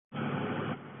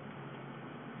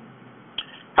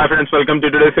Hi friends, welcome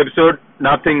to today's episode.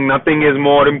 Nothing is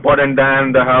more important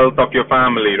than the health of your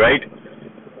family, right?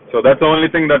 So that's the only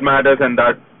thing that matters, and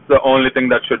that's the only thing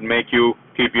that should make you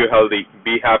keep you healthy.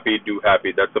 Be happy, do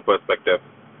happy. That's the perspective.